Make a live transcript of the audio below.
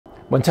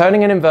When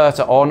turning an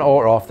inverter on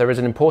or off, there is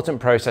an important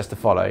process to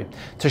follow.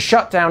 To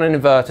shut down an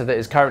inverter that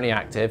is currently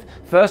active,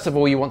 first of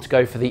all you want to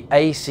go for the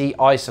AC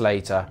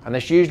isolator, and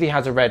this usually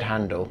has a red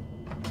handle.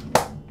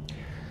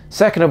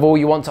 Second of all,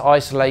 you want to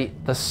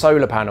isolate the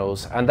solar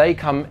panels, and they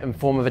come in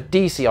form of a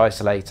DC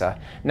isolator.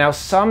 Now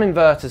some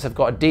inverters have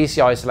got a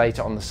DC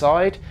isolator on the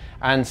side,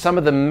 and some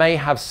of them may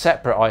have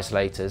separate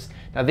isolators.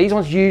 Now these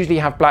ones usually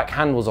have black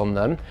handles on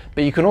them,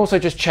 but you can also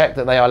just check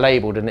that they are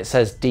labelled and it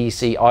says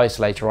DC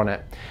isolator on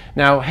it.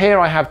 Now here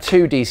I have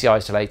two DC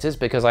isolators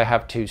because I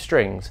have two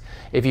strings.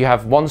 If you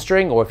have one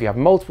string or if you have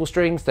multiple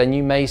strings, then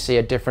you may see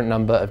a different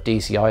number of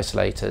DC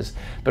isolators.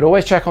 But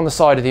always check on the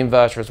side of the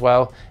inverter as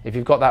well. If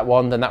you've got that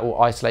one, then that will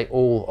isolate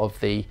all of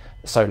the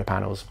solar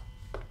panels.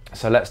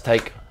 So let's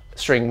take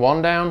string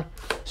 1 down,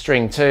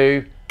 string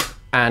 2,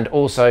 and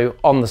also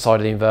on the side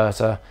of the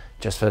inverter,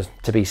 just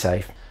to be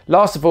safe.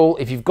 Last of all,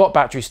 if you've got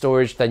battery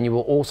storage, then you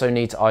will also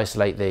need to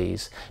isolate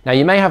these. Now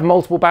you may have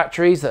multiple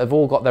batteries that have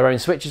all got their own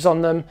switches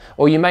on them,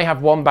 or you may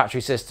have one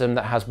battery system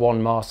that has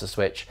one master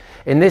switch.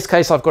 In this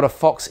case, I've got a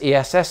Fox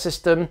ESS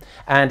system,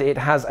 and it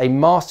has a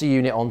master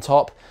unit on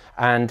top,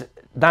 and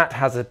that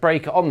has a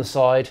breaker on the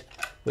side,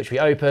 which we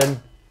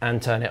open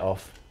and turn it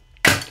off.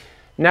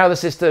 Now the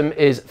system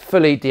is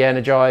fully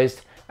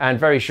de-energized, and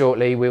very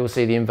shortly we will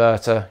see the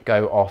inverter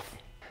go off.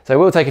 So it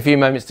will take a few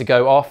moments to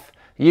go off.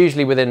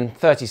 Usually within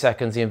 30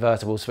 seconds, the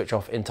inverter will switch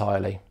off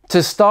entirely.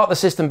 To start the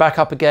system back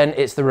up again,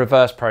 it's the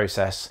reverse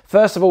process.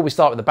 First of all, we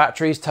start with the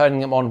batteries,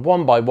 turning them on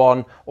one by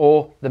one,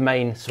 or the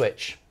main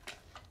switch.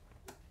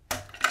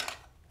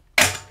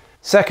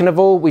 Second of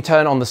all, we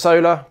turn on the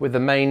solar with the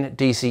main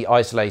DC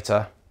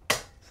isolator.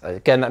 So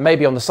again, that may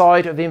be on the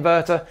side of the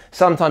inverter.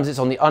 Sometimes it's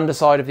on the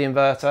underside of the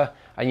inverter,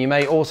 and you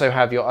may also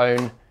have your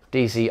own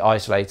DC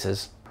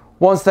isolators.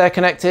 Once they're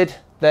connected,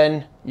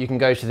 then you can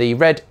go to the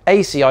red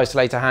AC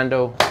isolator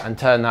handle and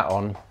turn that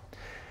on.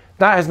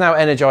 That has now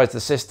energized the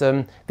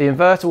system. The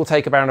inverter will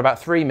take around about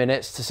 3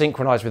 minutes to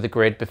synchronize with the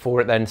grid before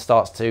it then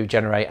starts to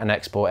generate and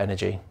export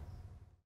energy.